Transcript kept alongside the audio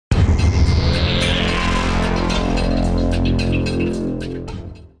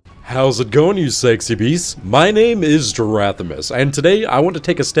How's it going, you sexy beasts? My name is Geoplex, and today I want to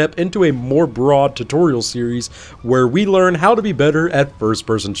take a step into a more broad tutorial series where we learn how to be better at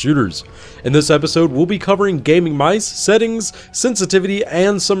first-person shooters. In this episode, we'll be covering gaming mice, settings, sensitivity,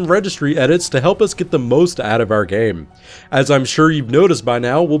 and some registry edits to help us get the most out of our game. As I'm sure you've noticed by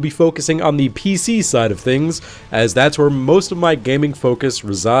now, we'll be focusing on the PC side of things, as that's where most of my gaming focus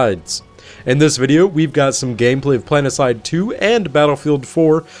resides. In this video, we've got some gameplay of Planetside 2 and Battlefield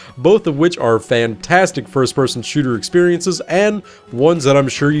 4, both of which are fantastic first-person shooter experiences and ones that I'm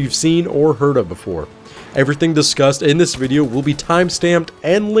sure you've seen or heard of before. Everything discussed in this video will be timestamped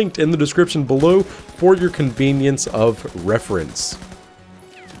and linked in the description below for your convenience of reference.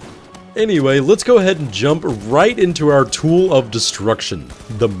 Anyway, let's go ahead and jump right into our tool of destruction,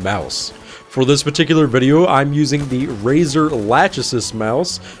 the mouse. For this particular video, I'm using the Razer Latch Assist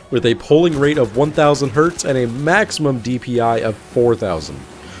mouse with a polling rate of 1000 Hz and a maximum DPI of 4000.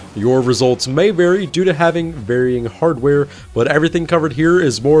 Your results may vary due to having varying hardware, but everything covered here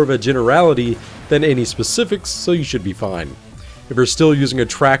is more of a generality than any specifics, so you should be fine. If you're still using a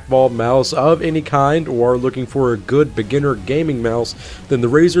trackball mouse of any kind or are looking for a good beginner gaming mouse, then the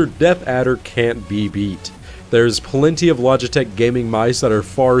Razer Death Adder can't be beat. There's plenty of Logitech gaming mice that are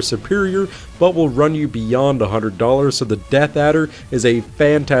far superior, but will run you beyond $100, so the Death Adder is a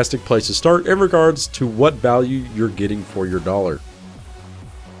fantastic place to start in regards to what value you're getting for your dollar.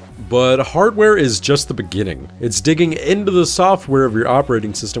 But hardware is just the beginning. It's digging into the software of your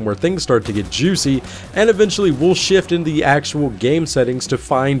operating system where things start to get juicy, and eventually we'll shift into the actual game settings to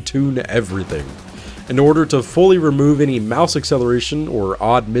fine-tune everything. In order to fully remove any mouse acceleration or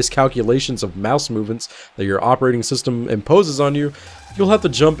odd miscalculations of mouse movements that your operating system imposes on you, you'll have to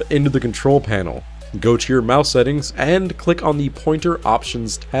jump into the control panel. Go to your mouse settings and click on the Pointer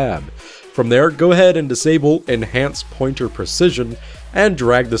Options tab. From there, go ahead and disable Enhance Pointer Precision and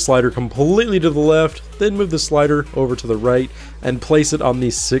drag the slider completely to the left, then move the slider over to the right and place it on the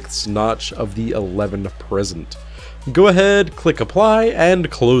 6th notch of the 11 present. Go ahead, click Apply,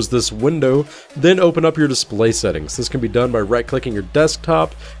 and close this window, then open up your display settings. This can be done by right-clicking your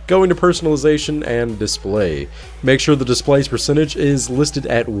desktop, going to Personalization, and Display. Make sure the display's percentage is listed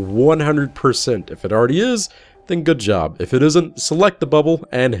at 100%. If it already is, then good job. If it isn't, select the bubble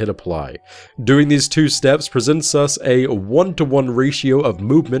and hit Apply. Doing these two steps presents us a 1-to-1 ratio of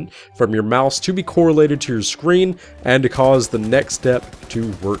movement from your mouse to be correlated to your screen and to cause the next step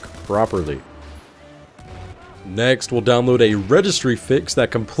to work properly. Next, we'll download a Registry Fix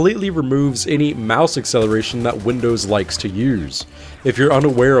that completely removes any mouse acceleration that Windows likes to use. If you're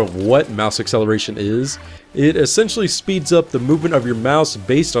unaware of what mouse acceleration is, it essentially speeds up the movement of your mouse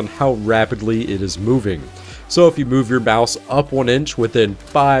based on how rapidly it is moving. So if you move your mouse up 1 inch within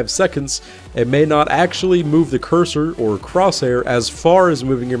 5 seconds, it may not actually move the cursor or crosshair as far as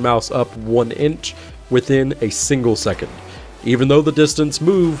moving your mouse up 1 inch within a single second, even though the distance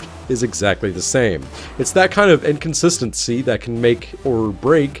moved is exactly the same. It's that kind of inconsistency that can make or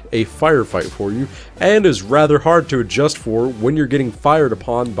break a firefight for you, and is rather hard to adjust for when you're getting fired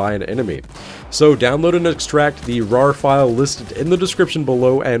upon by an enemy. So download and extract the RAR file listed in the description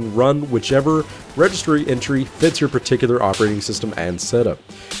below and run whichever registry entry fits your particular operating system and setup.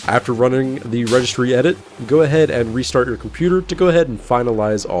 After running the registry edit, go ahead and restart your computer to go ahead and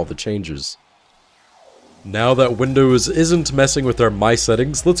finalize all the changes. Now that Windows isn't messing with our mice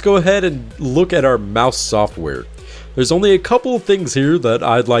settings, let's go ahead and look at our mouse software. There's only a couple of things here that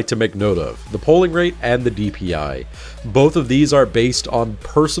I'd like to make note of: the polling rate and the DPI. Both of these are based on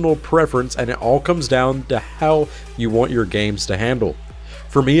personal preference, and it all comes down to how you want your games to handle.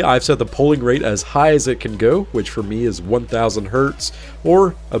 For me, I've set the polling rate as high as it can go, which for me is 1000 Hz,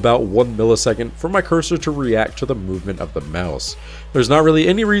 or about 1 millisecond for my cursor to react to the movement of the mouse. There's not really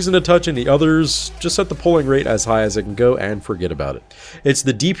any reason to touch any others, just set the polling rate as high as it can go and forget about it. It's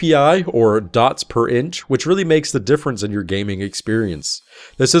the DPI, or dots per inch, which really makes the difference in your gaming experience.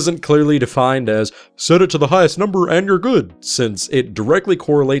 This isn't clearly defined as, set it to the highest number and you're good, since it directly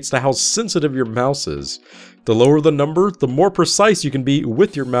correlates to how sensitive your mouse is. The lower the number, the more precise you can be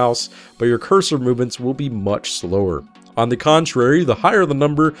with your mouse, but your cursor movements will be much slower. On the contrary, the higher the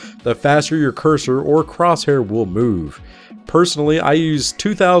number, the faster your cursor or crosshair will move. Personally, I use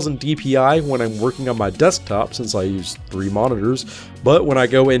 2000 DPI when I'm working on my desktop since I use 3 monitors, but when I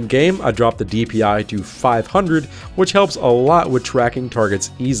go in-game, I drop the DPI to 500, which helps a lot with tracking targets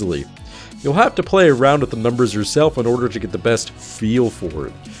easily. You'll have to play around with the numbers yourself in order to get the best feel for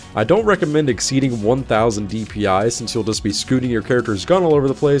it. I don't recommend exceeding 1000 DPI since you'll just be scooting your character's gun all over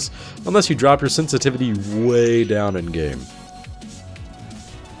the place unless you drop your sensitivity way down in game.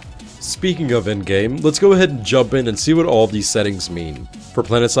 Speaking of in-game, let's go ahead and jump in and see what all these settings mean. For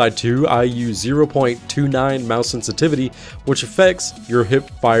Planetside 2, I use 0.29 mouse sensitivity, which affects your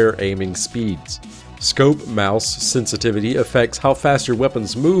hip-fire aiming speeds. Scope mouse sensitivity affects how fast your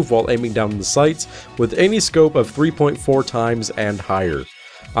weapons move while aiming down the sights, with any scope of 3.4 times and higher.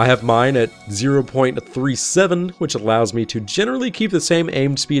 I have mine at 0.37, which allows me to generally keep the same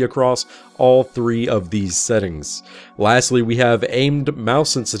aim speed across all three of these settings. Lastly, we have aimed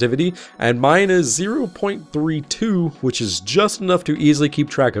mouse sensitivity, and mine is 0.32, which is just enough to easily keep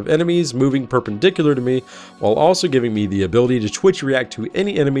track of enemies moving perpendicular to me, while also giving me the ability to twitch react to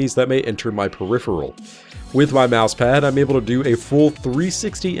any enemies that may enter my peripheral. With my mouse pad, I'm able to do a full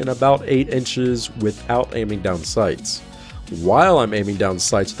 360 in about 8 inches without aiming down sights. While I'm aiming down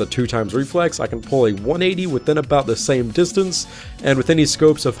sights with a 2x reflex, I can pull a 180 within about the same distance, and with any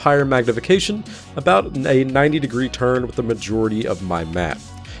scopes of higher magnification, about a 90-degree turn with the majority of my map.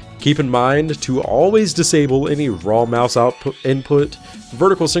 Keep in mind to always disable any raw mouse input,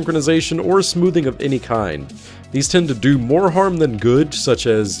 vertical synchronization, or smoothing of any kind. These tend to do more harm than good, such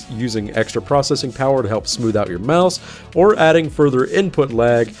as using extra processing power to help smooth out your mouse, or adding further input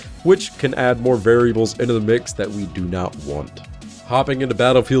lag, which can add more variables into the mix that we do not want. Hopping into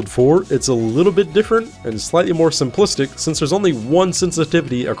Battlefield 4, it's a little bit different and slightly more simplistic since there's only one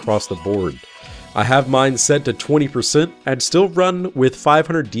sensitivity across the board. I have mine set to 20% and still run with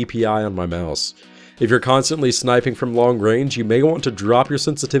 500 DPI on my mouse. If you're constantly sniping from long range, you may want to drop your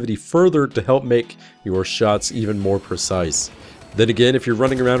sensitivity further to help make your shots even more precise. Then again, if you're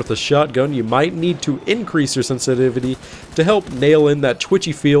running around with a shotgun, you might need to increase your sensitivity to help nail in that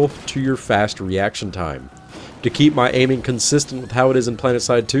twitchy feel to your fast reaction time. To keep my aiming consistent with how it is in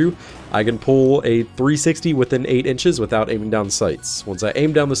Planetside 2, I can pull a 360 within 8 inches without aiming down sights. Once I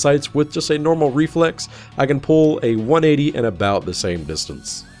aim down the sights with just a normal reflex, I can pull a 180 in about the same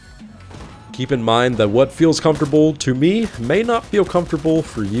distance. Keep in mind that what feels comfortable to me may not feel comfortable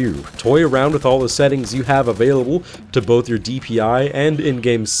for you. Toy around with all the settings you have available to both your DPI and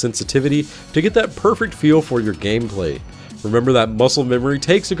in-game sensitivity to get that perfect feel for your gameplay. Remember that muscle memory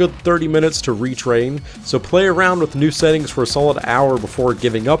takes a good 30 minutes to retrain, so play around with new settings for a solid hour before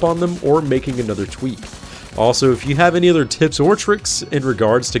giving up on them or making another tweak. Also, if you have any other tips or tricks in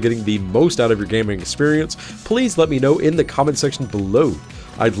regards to getting the most out of your gaming experience, please let me know in the comment section below.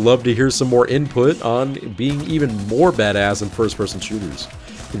 I'd love to hear some more input on being even more badass in first-person shooters.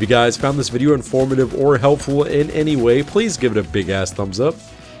 If you guys found this video informative or helpful in any way, please give it a big ass thumbs up.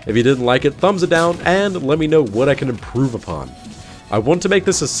 If you didn't like it, thumbs it down and let me know what I can improve upon. I want to make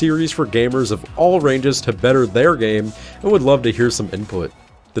this a series for gamers of all ranges to better their game and would love to hear some input.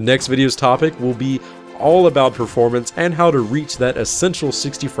 The next video's topic will be all about performance and how to reach that essential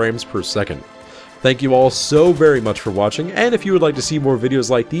 60 frames per second. Thank you all so very much for watching, and if you would like to see more videos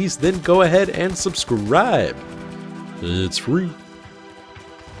like these, then go ahead and subscribe. It's free.